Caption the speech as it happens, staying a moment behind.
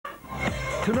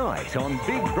Tonight on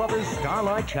Big Brother's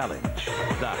Starlight Challenge,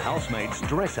 the housemates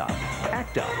dress up,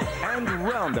 act up and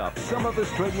round up some of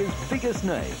Australia's biggest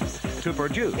names to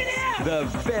produce the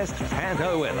best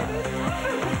Panto ever.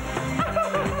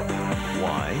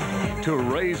 Why? To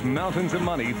raise mountains of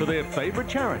money for their favourite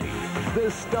charity,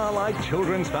 the Starlight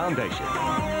Children's Foundation.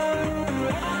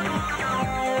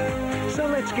 So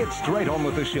let's get straight on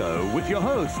with the show with your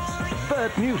hosts,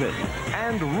 Bert Newton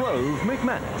and Rove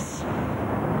McManus.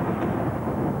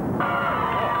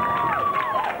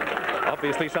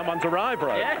 Obviously someone's arrived,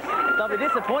 Rove. Yes, they'll be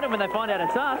disappointed when they find out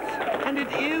it's us. And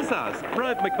it is us,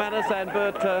 Rove McManus and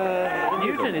Bert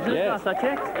Newton, isn't it? Yes. Nice, I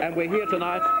checked. And we're here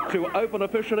tonight to open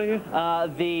officially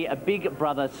the Big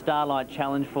Brother Starlight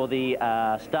Challenge for the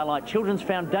Starlight Children's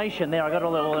Foundation. There, I got it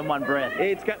all in one breath.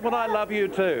 Well, I love you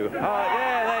too. Oh,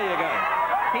 yeah, there you go.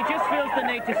 He just feels the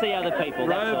need to see other people,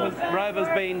 Rove has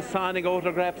been signing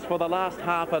autographs for the last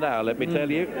half an hour, let me tell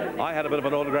you. I had a bit of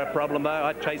an autograph problem, though.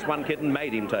 I chased one kid and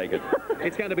made him take it.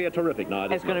 It's going to be a terrific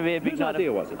night. It's going to be a big night. Whose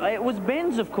idea was it? It was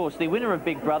Ben's, of course, the winner of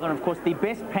Big Brother, and of course the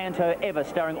best Panto ever,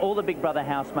 starring all the Big Brother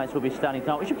housemates, will be starting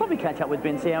tonight. We should probably catch up with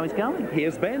Ben, see how he's going.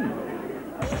 Here's Ben.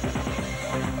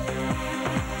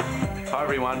 Hi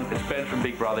everyone, it's Ben from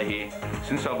Big Brother here.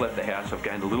 Since I've left the house, I've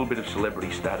gained a little bit of celebrity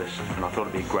status, and I thought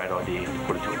it'd be a great idea to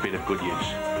put it to a bit of good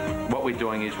use. What we're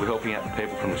doing is we're helping out the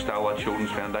people from the Starlight Children's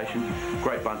Foundation.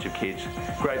 Great bunch of kids,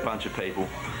 great bunch of people.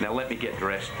 Now let me get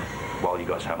dressed while you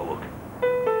guys have a look.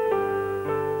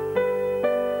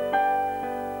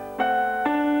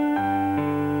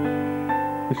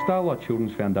 The Starlight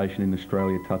Children's Foundation in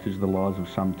Australia touches the lives of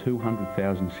some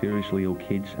 200,000 seriously ill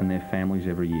kids and their families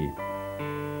every year.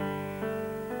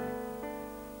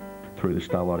 Through the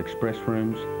Starlight Express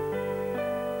rooms,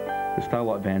 the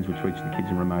Starlight vans which reach the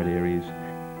kids in remote areas,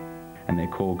 and their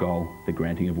core goal, the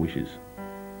granting of wishes.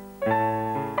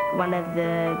 One of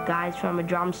the guys from a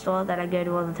drum store that I go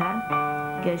to all the time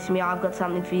goes to me, I've got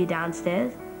something for you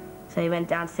downstairs. So he went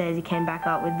downstairs, he came back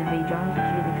up with the V-drums, which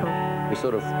is really cool. We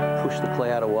sort of pushed the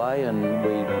cloud away and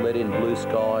we let in blue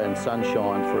sky and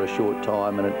sunshine for a short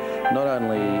time, and it not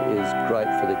only is great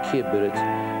for the kid, but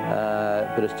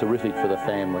it's terrific for the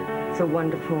family. It's a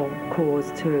wonderful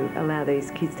cause to allow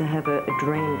these kids to have a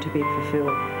dream to be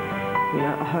fulfilled. You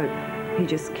know, a hope. He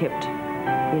just kept,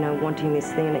 you know, wanting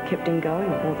this thing, and it kept him going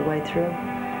all the way through.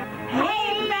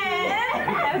 Hey, man!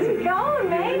 How's it going,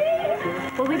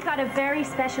 matey? Well, we've got a very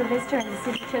special visitor in the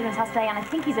Sydney Children's Hospital, and I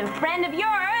think he's a friend of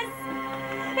yours.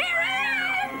 Here he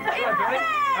is!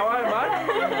 How are you,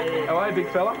 mate? How are you, big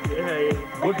fella? Yeah.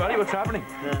 Good, buddy. What's happening?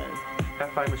 How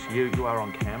famous you are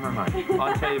on camera, mate?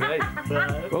 On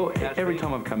TV. Well, every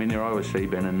time I've come in here, I always see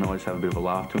Ben and I always have a bit of a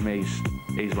laugh to him.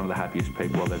 He's one of the happiest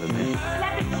people I've ever met.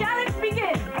 Let the challenge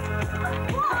begin!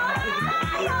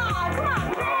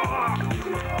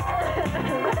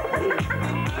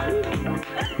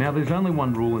 Now, there's only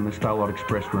one rule in the Starlight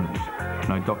Express rooms.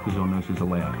 No doctors or nurses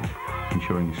allowed,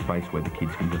 ensuring a space where the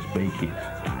kids can just be kids,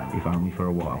 if only for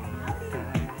a while.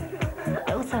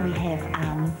 Also, we have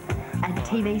a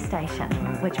TV station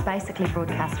which basically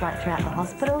broadcasts right throughout the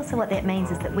hospital. So what that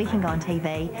means is that we can go on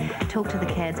TV, talk to the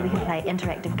kids, we can play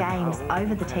interactive games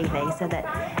over the TV, so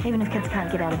that even if kids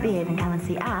can't get out of bed and come and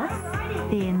see us,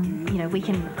 then, you know,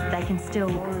 they can still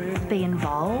be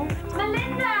involved.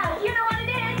 Melinda, you know what it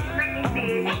is?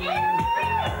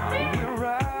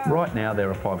 Right now there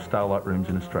are 5 Starlight rooms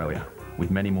in Australia, with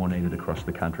many more needed across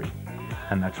the country.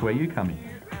 And that's where you come in.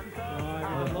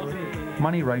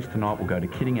 Money raised tonight will go to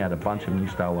kitting out a bunch of new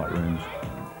Starlight rooms,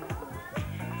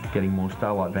 getting more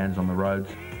Starlight vans on the roads,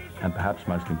 and perhaps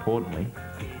most importantly,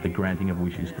 the granting of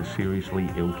wishes to seriously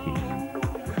ill kids.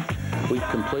 We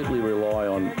completely rely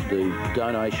on the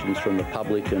donations from the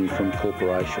public and from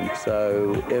corporations.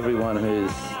 So everyone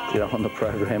who's on the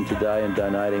program today and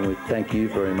donating, we thank you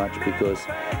very much, because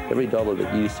every dollar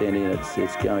that you send in,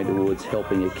 it's going towards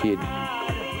helping a kid.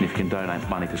 If you can donate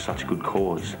money to such a good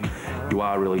cause, you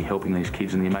are really helping these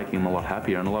kids and you're making them a lot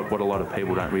happier. And what a lot of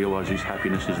people don't realise is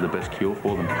happiness is the best cure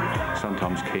for them.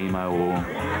 Sometimes chemo or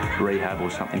rehab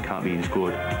or something can't be as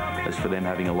good as for them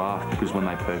having a laugh, because when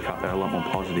they perk up, they're a lot more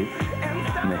positive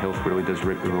and their health really does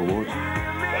reap the rewards.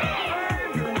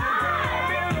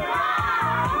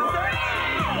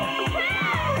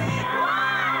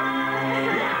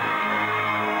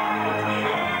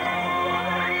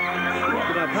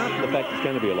 Apart from the fact it's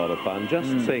going to be a lot of fun, just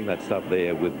seeing that stuff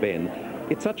there with Ben,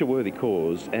 It's such a worthy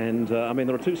cause, and I mean,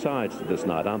 there are two sides to this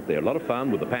night, aren't there? A lot of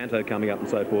fun with the Panto coming up and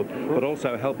so forth, but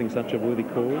also helping such a worthy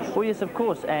cause. Well, yes, of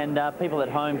course, and people at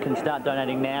home can start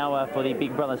donating now for the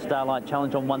Big Brother Starlight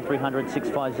Challenge on 1300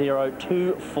 650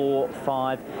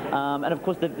 245. And of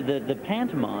course, the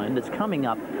pantomime that's coming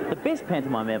up, the best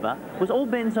pantomime ever, was all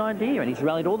Ben's idea, and he's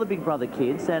rallied all the Big Brother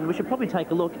kids, and we should probably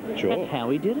take a look at how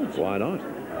he did it. Why not?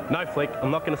 No, Flick,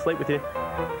 I'm not going to sleep with you.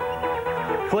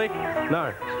 Flick,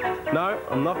 no. No,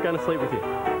 I'm not going to sleep with you.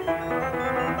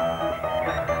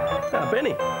 Ah,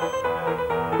 Benny.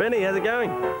 Benny, how's it going?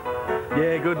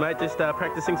 Yeah, good, mate. Just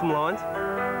practising some lines.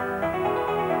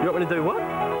 You want me to do what?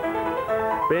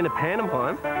 Be in a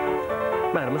pantomime?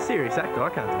 Mate, I'm a serious actor. I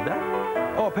can't do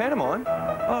that. Oh, pantomime?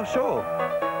 Oh, sure.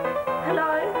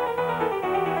 Hello?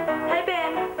 Hey,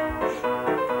 Ben.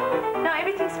 No,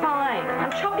 everything's fine.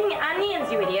 I'm chopping onions,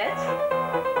 you idiot.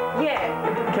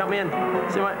 Yeah. Count me in.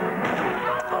 See you, mate.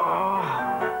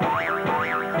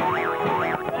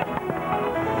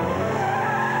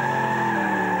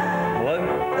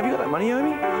 Have you got that money,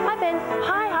 Omi? Hi, Ben.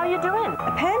 Hi, how are you doing?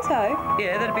 A panto?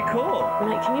 Yeah, that'd be cool.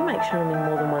 Mate, can you make sure I'm in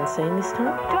more than one scene this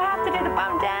time? Do I have to do the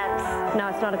bum dance? No,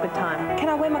 it's not a good time. Can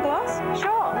I wear my glass?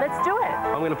 Sure, let's do it.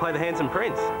 I'm going to play the handsome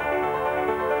prince.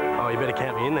 Oh, you better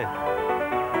count me in then.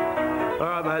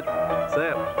 All right, mate. See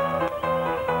ya.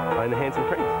 Playing the handsome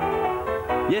prince.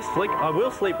 Yes, Flick, I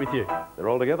will sleep with you. They're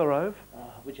all together, Rove.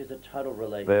 Which is a total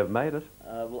relief. They've made it.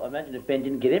 Well, imagine if Ben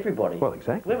didn't get everybody. Well,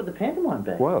 exactly. Where would the pantomime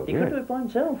be? Well, he could do it by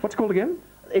himself. What's it called again?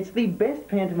 It's the best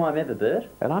pantomime ever, Bert.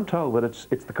 And I'm told that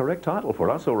it's the correct title for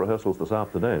it. I saw rehearsals this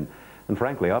afternoon, and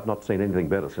frankly, I've not seen anything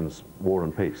better since War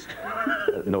and Peace,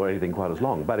 nor anything quite as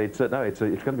long. But it's going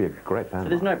to be a great pantomime. So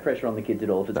there's no pressure on the kids at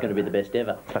all if it's going to be the best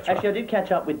ever. That's Actually, right. I did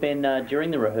catch up with Ben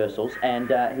during the rehearsals,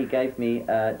 and he gave me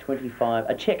a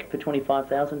cheque for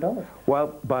 $25,000.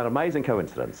 Well, by an amazing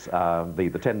coincidence,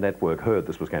 the 10 Network heard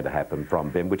this was going to happen from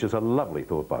Ben, which is a lovely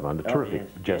thought by mine, a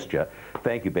terrific gesture. Yes.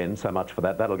 Thank you, Ben, so much for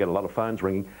that. That'll get a lot of phones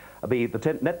ringing.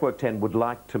 The Network 10 would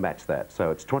like to match that, so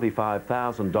it's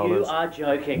 $25,000. You are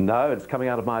joking. No, it's coming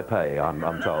out of my pay, I'm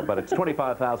told, but it's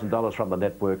 $25,000 from the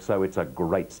network, so it's a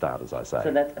great start, as I say.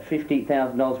 So that's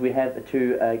 $50,000 we have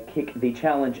to kick the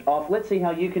challenge off. Let's see how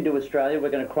you can do Australia.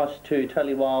 We're going to cross to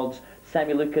Totally Wild's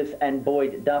Sammy Lucas and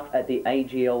Boyd Duff at the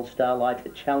AGL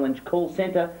Starlight Challenge call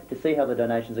centre to see how the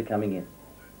donations are coming in.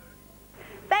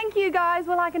 Thank you, guys.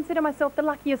 Well, I consider myself the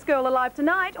luckiest girl alive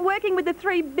tonight, working with the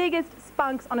three biggest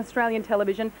spunks on Australian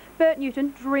television, Bert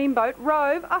Newton, Dreamboat,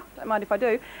 Rove, oh, don't mind if I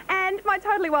do, and my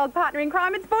totally wild partner in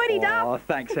crime, it's Boydie Duff. Oh,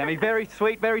 thanks, Sammy. Very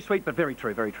sweet, but very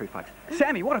true, folks.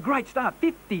 Sammy, what a great start.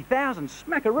 50,000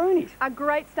 smackaroonies. A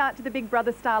great start to the Big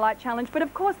Brother Starlight Challenge, but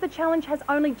of course the challenge has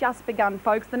only just begun,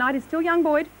 folks. The night is still young,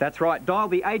 Boyd. That's right. Dial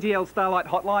the AGL Starlight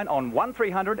hotline on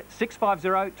 1300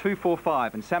 650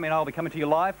 245, and Sammy and I will be coming to you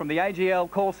live from the AGL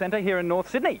call centre here in North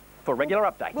Sydney for regular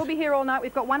updates. We'll be here all night.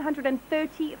 We've got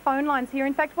 130 phone lines here.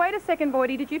 In fact, wait a second,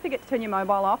 Boydie. Did you forget to turn your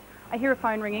mobile off? I hear a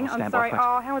phone ringing. I'm sorry.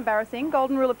 Oh, how embarrassing.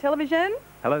 Golden rule of television.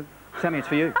 Hello? Sammy, it's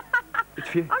for you. It's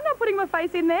for you. I'm not putting my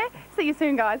face in there. See you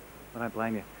soon, guys. I don't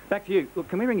blame you. Back to you. Look,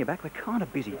 can we ring you back? We're kind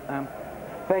of busy.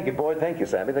 Thank you, Boyd. Thank you,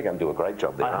 Sammy. They're going to do a great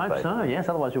job there, I hope so, yes.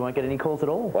 Otherwise we won't get any calls at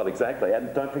all. Well, exactly.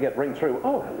 And don't forget, ring through.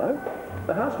 Oh, hello.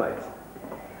 The housemates.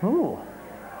 Ooh.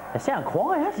 They sound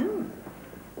quiet.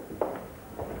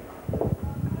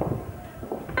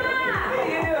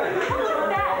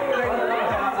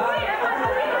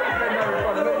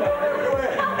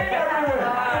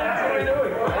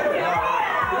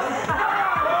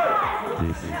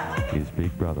 This is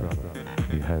Big Brother.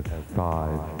 You have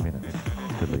 5 minutes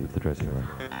to leave the dressing room.